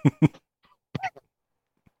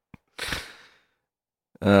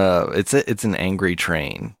 It's an angry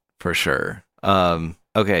train for sure.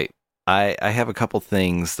 Okay, I have a couple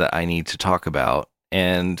things that I need to talk about,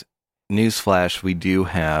 and newsflash, we do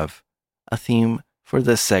have a theme for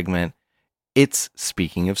this segment. It's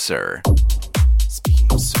Speaking of Sir. Speaking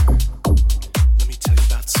of sir, let me tell you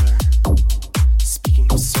about sir. Speaking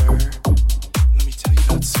of sir, let me tell you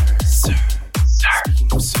about sir. Sir. Speaking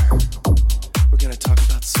of sir, we're gonna talk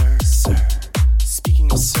about sir. Sir.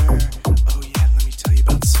 Speaking of sir, oh yeah, let me tell you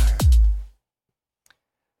about sir.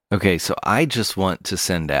 Okay, so I just want to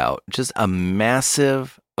send out just a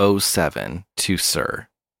massive 07 to Sir.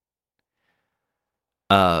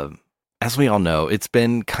 As we all know, it's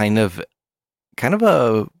been kind of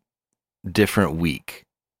a different week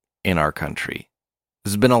in our country.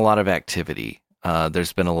 There's been a lot of activity.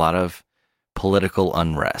 There's been a lot of political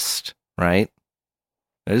unrest, right?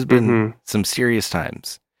 There's been some serious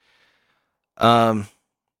times. And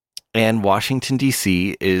Washington,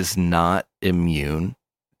 D.C. is not immune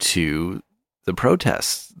to the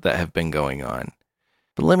protests that have been going on.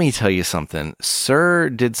 But let me tell you something. Sir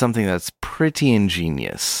did something that's pretty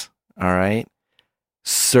ingenious, all right?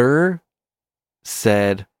 Sir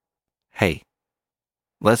said, hey,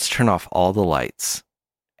 let's turn off all the lights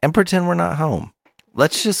and pretend we're not home.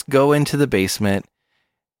 Let's just go into the basement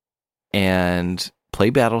and play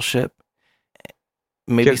Battleship.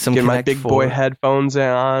 Maybe some get my Connect big 4, boy headphones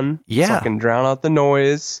on. Yeah. So I can drown out the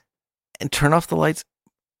noise. and turn off the lights.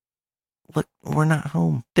 Look, we're not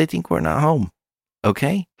home. They think we're not home.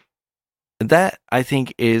 Okay? That, I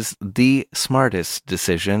think, is the smartest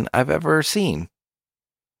decision I've ever seen.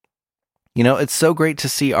 You know, it's so great to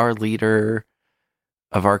see our leader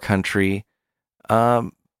of our country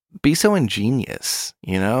be so ingenious,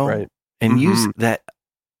 you know? Right. And use that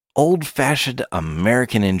old-fashioned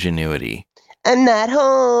American ingenuity. I'm not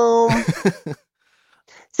home.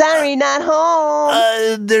 Sorry, not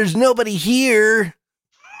home. There's nobody here.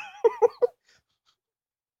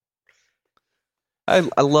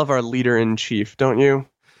 I love our leader in chief, don't you?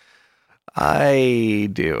 I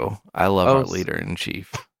do. I love Oh, our leader in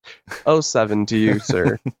chief. 07 to you,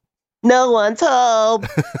 sir. No one's home.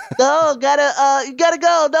 No, you gotta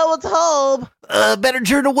go. No one's home. Better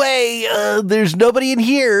turn away. There's nobody in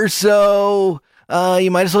here, so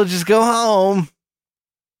you might as well just go home.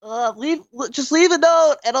 Just leave a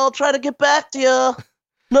note, and I'll try to get back to you.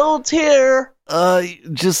 No one's here.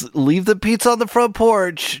 Just leave the pizza on the front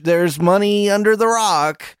porch. There's money under the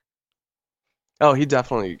rock. Oh, he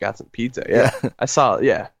definitely got some pizza. Yeah, I saw it.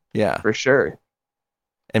 Yeah, Yeah, for sure.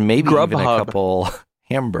 and maybe even a Grubhub. couple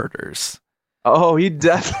hamburgers. Oh, he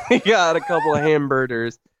definitely got a couple of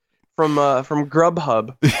hamburgers from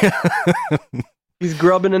Grubhub. He's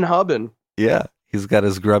grubbing and hubbing. Yeah, he's got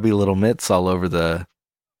his grubby little mitts all over the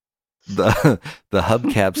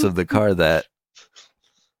hubcaps of the car that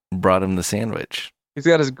brought him the sandwich. He's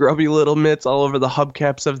got his grubby little mitts all over the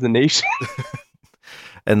hubcaps of the nation.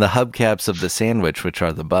 And the hubcaps of the sandwich, which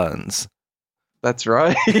are the buns. That's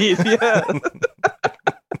right. Yeah.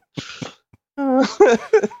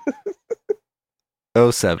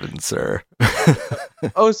 07, sir.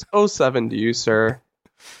 07 to you, sir.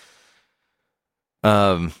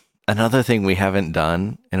 Another thing we haven't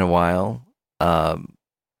done in a while,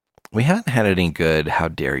 we haven't had any good How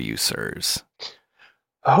Dare You, sirs.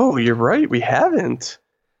 Oh, you're right. We haven't.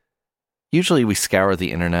 Usually we scour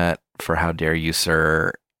the internet for How Dare You,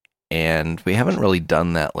 sir, and we haven't really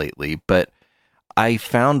done that lately, but I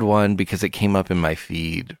found one because it came up in my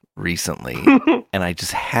feed recently, and I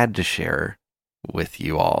just had to share with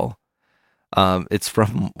you all. It's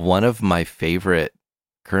from one of my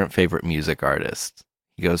current favorite music artists.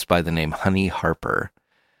 He goes by the name Honey Harper.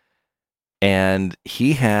 And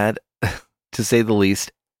he had, to say the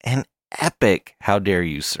least, an epic How Dare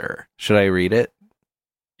You, sir. Should I read it?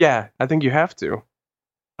 Yeah, I think you have to.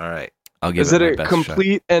 All right. I'll give Is it it my a best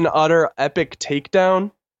complete and utter epic takedown?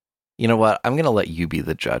 shot. You know what? I'm going to let you be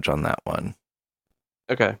the judge on that one.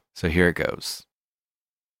 Okay. So here it goes.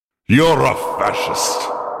 You're a fascist.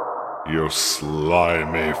 You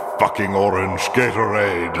slimy fucking orange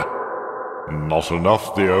Gatorade. Not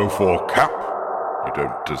enough the 04 cap? You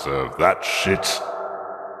don't deserve that shit.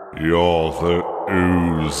 You're the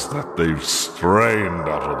ooze that they've strained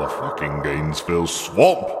out of the fucking Gainesville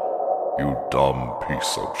swamp. You dumb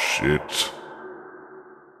piece of shit.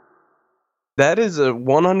 That is a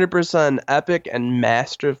 100% epic and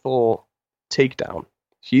masterful takedown.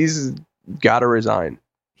 He's got to resign.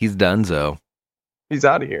 He's donezo. He's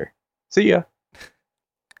out of here. See ya.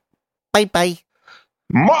 Bye-bye.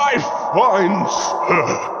 My fine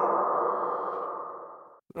sir.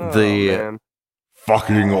 Oh, The man.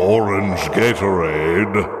 Fucking orange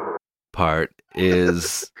Gatorade. part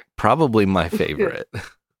is probably my favorite.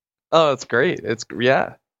 Oh, that's great.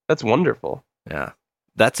 That's wonderful. Yeah.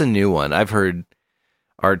 That's a new one. I've heard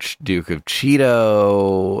Archduke of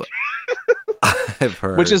Cheeto. I've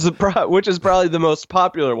heard Which is probably the most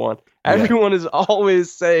popular one. Yeah. Everyone is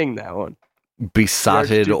always saying that one.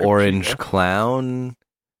 Besotted Archduke of Orange Cheeto. Clown.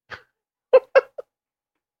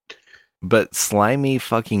 But slimy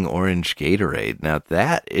fucking orange Gatorade. Now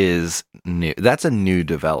that is new. That's a new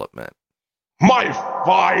development. My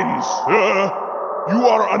fine sir. You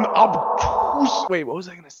are an obtuse. Wait, what was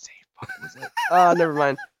I gonna say? Fuck, what was that? Never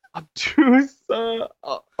mind. Obtuse.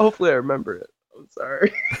 Hopefully I remember it. I'm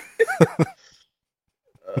sorry.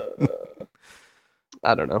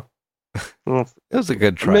 I don't know. Well, It was a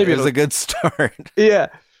good try. Maybe It was a it'll- good start. yeah.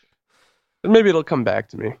 Maybe it'll come back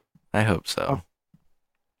to me. I hope so.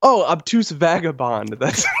 Oh, obtuse vagabond.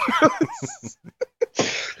 That's.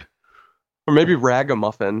 Or maybe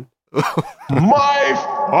ragamuffin. My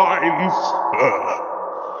fine sir.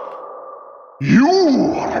 You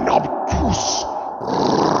are an obtuse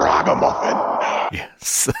ragamuffin.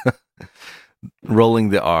 Yes. Rolling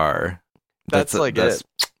the R. That's like that's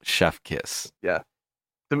chef kiss.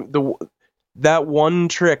 That one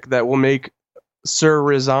trick that will make Sir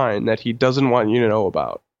resign that he doesn't want you to know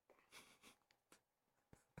about.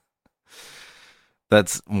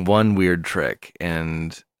 That's one weird trick,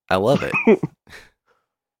 and I love it.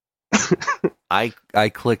 I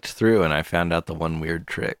clicked through and I found out the one weird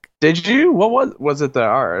trick. Did you? What was it? The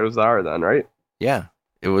R. It was the R then, right? Yeah,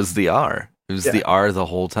 it was the R. It was Yeah. the R the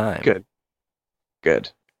whole time. Good.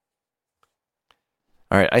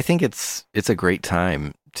 All right, I think it's a great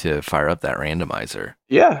time to fire up that randomizer.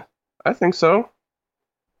 Yeah, I think so.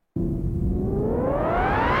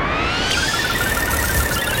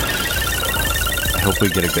 I hope we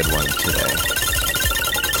get a good one today.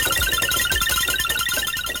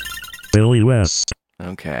 Billy West.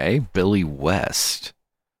 Okay, Billy West.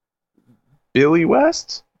 Billy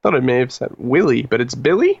West? Thought I may have said Willie, but it's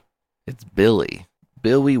Billy? It's Billy.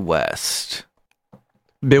 Billy West.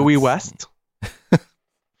 Billy West?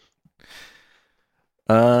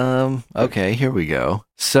 Okay, here we go.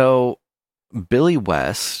 So, Billy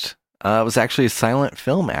West was actually a silent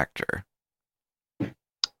film actor.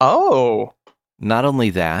 Oh. Not only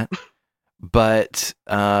that, but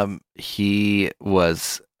he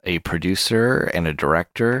was a producer and a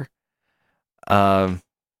director.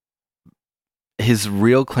 His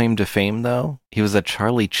real claim to fame, though, he was a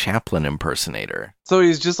Charlie Chaplin impersonator. So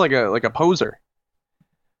he's just like a poser.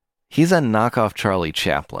 He's a knockoff Charlie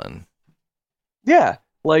Chaplin. Yeah.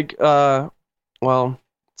 Like, well, I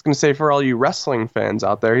was going to say for all you wrestling fans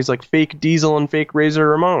out there, he's like fake Diesel and fake Razor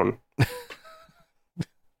Ramon.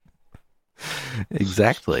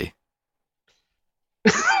 Exactly.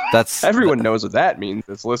 That's Everyone knows what that means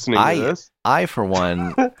that's listening to this. I, for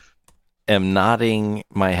one, am nodding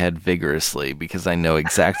my head vigorously because I know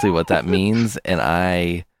exactly what that means, and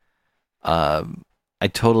I I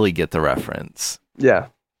totally get the reference. Yeah.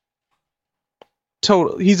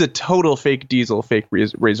 Total. He's a total fake Diesel, fake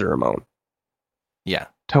Razor Ramon. Yeah.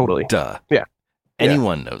 Totally. Duh. Yeah.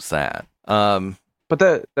 Anyone knows that. But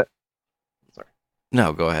that sorry.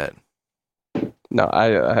 No, go ahead. No,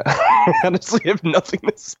 I honestly have nothing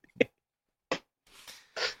to say.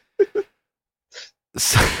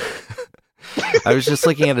 So, I was just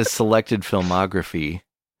looking at his selected filmography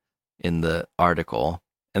in the article,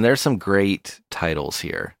 and there's some great titles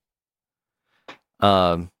here.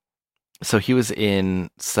 So he was in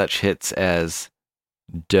such hits as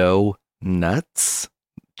Dough Nuts,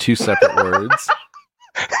 2 separate words.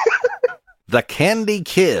 The Candy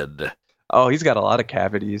Kid. Oh, he's got a lot of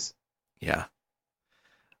cavities. Yeah.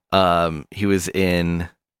 He was in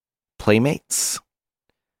Playmates.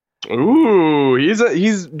 Ooh,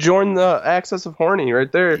 he's joined the Axis of Horny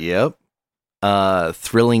right there. Yep.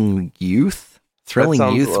 Thrilling Youth. Thrilling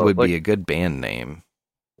sounds Youth would like- be a good band name.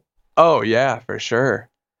 Oh yeah, for sure.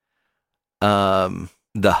 The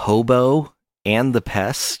Hobo and the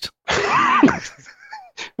Pest.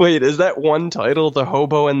 Wait, is that one title, The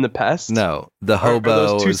Hobo and the Pest? No, the Are Hobo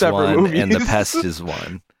those two is separate one and the movies? Pest is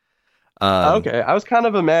one. Okay, I was kind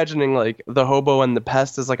of imagining like The Hobo and the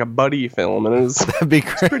Pest as like a buddy film, and it was That'd be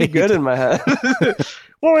great. pretty good in my head.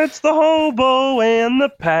 Well, it's The Hobo and the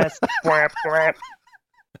Pest. Whap, whap.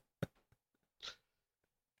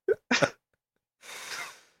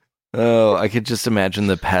 Oh, I could just imagine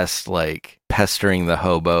the Pest like pestering the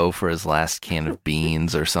Hobo for his last can of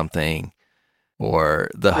beans or something. Or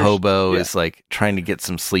the Hobo is like trying to get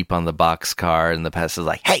some sleep on the boxcar, and the Pest is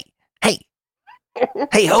like, hey, hey,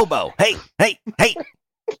 hey, Hobo, hey, hey, hey,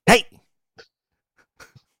 hey.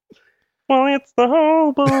 Well, it's The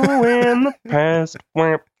Hobo and the Pest.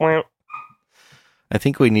 Whap, whap. I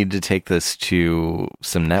think we need to take this to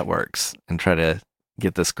some networks and try to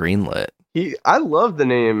get this greenlit. I love the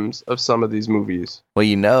names of some of these movies. Well,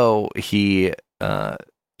 you know, he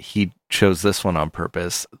chose this one on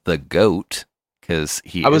purpose, The Goat, because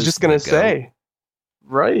I was is just gonna the goat. say,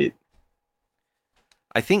 right?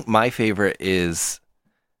 I think my favorite is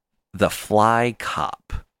The Fly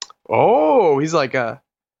Cop. Oh, he's okay.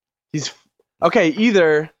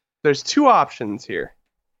 Either there's two options here.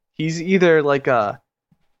 He's either like a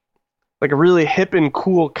really hip and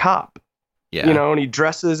cool cop, Yeah, you know, and he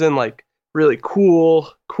dresses in like really cool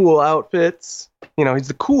outfits. You know, he's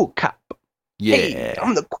the cool cop. yeah. Hey,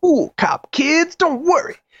 I'm the cool cop, kids. Don't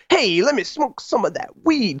worry. Hey, let me smoke some of that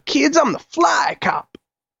weed, kids. I'm the fly cop.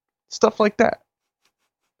 Stuff like that.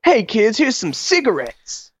 Hey, kids, here's some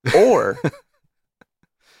cigarettes. Or,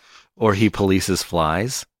 Or he polices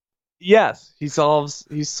flies. yes, he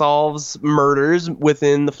solves murders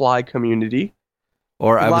within the fly community.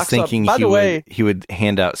 Or He I was locks up- thinking by the way- he would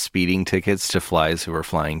hand out speeding tickets to flies who were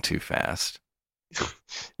flying too fast.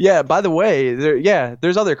 Yeah, by the way,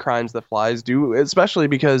 there's other crimes that flies do, especially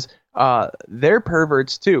because they're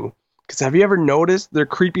perverts too. Because have you ever noticed their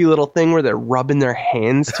creepy little thing where they're rubbing their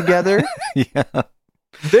hands together? Yeah.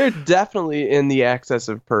 They're definitely in the access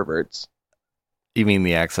of perverts. You mean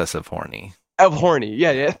the excess of horny? Of horny,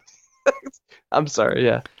 yeah. I'm sorry,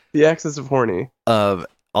 yeah. The access of horny.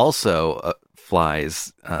 Also,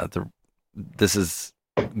 flies. This is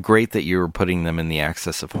great that you were putting them in the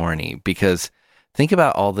access of horny, because think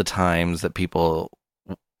about all the times that people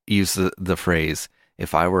use the phrase,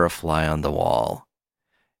 if I were a fly on the wall.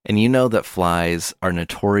 And you know that flies are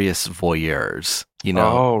notorious voyeurs. You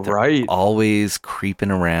know, they're right. always creeping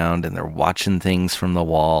around and they're watching things from the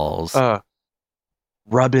walls.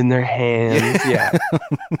 Rubbing their hands, yeah.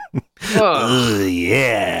 Ugh,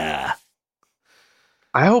 yeah.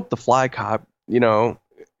 I hope the fly cop, you know,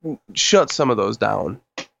 shut some of those down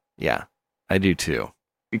Yeah, I do too.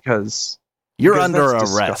 because You're Because under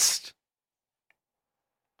that's arrest.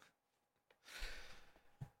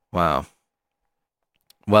 Wow.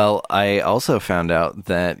 Well, I also found out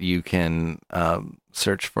that you can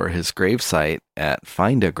search for his gravesite at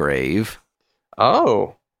Find a Grave.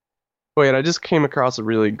 Oh, wait! I just came across a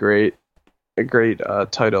really great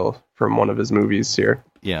title from one of his movies here.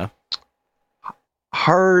 Yeah.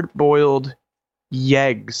 Hard-boiled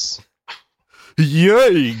yeggs,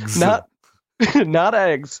 Yikes! not not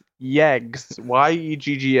eggs. Yeggs.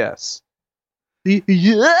 Yeggs.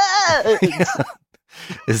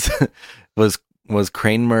 Yeggs. Was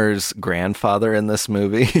Kramer's grandfather in this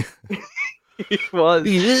movie? He was.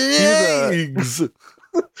 Yikes!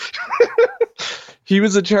 He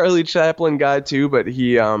was a Charlie Chaplin guy too, but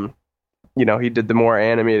he he did the more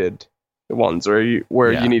animated ones where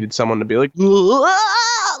Yeah. you needed someone to be like,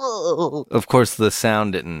 Of course, the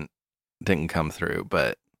sound didn't come through,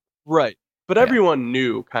 but right. But everyone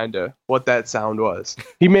knew kind of what that sound was.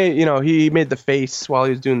 He made the face while he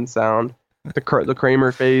was doing the sound. The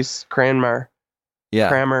Kramer face, Cranmer. Yeah.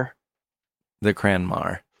 Kramer. The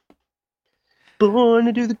Cranmar. Born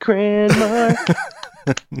to do the Cranmer.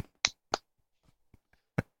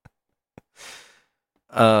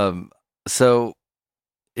 So,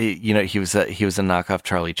 he was a knockoff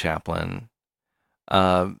Charlie Chaplin.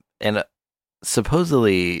 And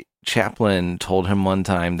supposedly Chaplin told him one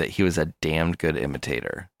time that he was a damned good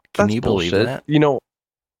imitator. Can That's you believe bullshit. that?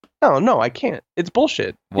 No, I can't. It's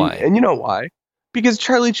bullshit. Why? And you know why? Because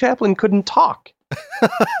Charlie Chaplin couldn't talk.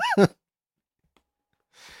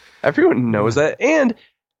 Everyone knows that. And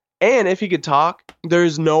if he could talk,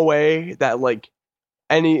 there's no way that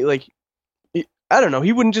I don't know,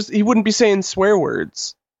 he wouldn't be saying swear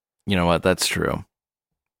words. You know what? That's true.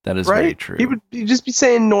 That is Right? very true. He'd just be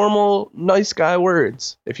saying normal, nice guy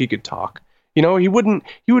words if he could talk. He wouldn't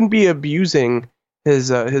be abusing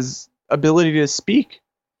his ability to speak.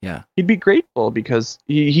 Yeah. He'd be grateful because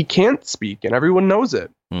he can't speak and everyone knows it.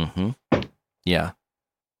 Mm-hmm. Yeah.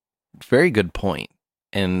 Very good point.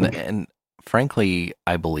 And frankly,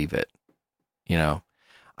 I believe it.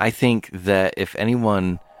 I think that if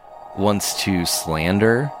anyone wants to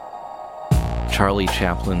slander Charlie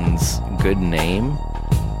Chaplin's good name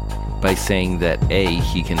by saying that A,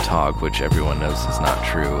 he can talk, which everyone knows is not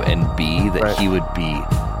true, and B, that he would be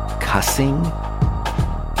cussing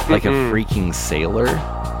like a freaking sailor.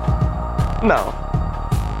 No.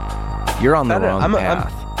 You're on the wrong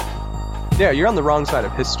path. Yeah, you're on the wrong side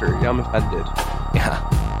of history. I'm offended. Yeah.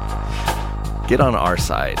 Get on our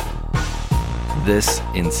side. This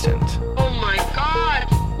instant. Oh my god!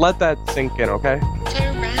 Let that sink in, okay?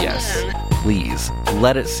 Sir Brandon. Yes. Please,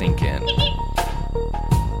 let it sink in.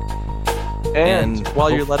 And while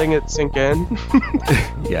you're letting it sink in,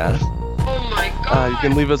 yeah, Oh my god! you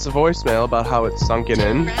can leave us a voicemail about how it's sunken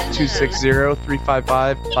in.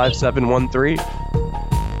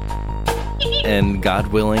 260-355-5713. and God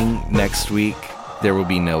willing, next week there will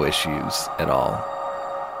be no issues at all.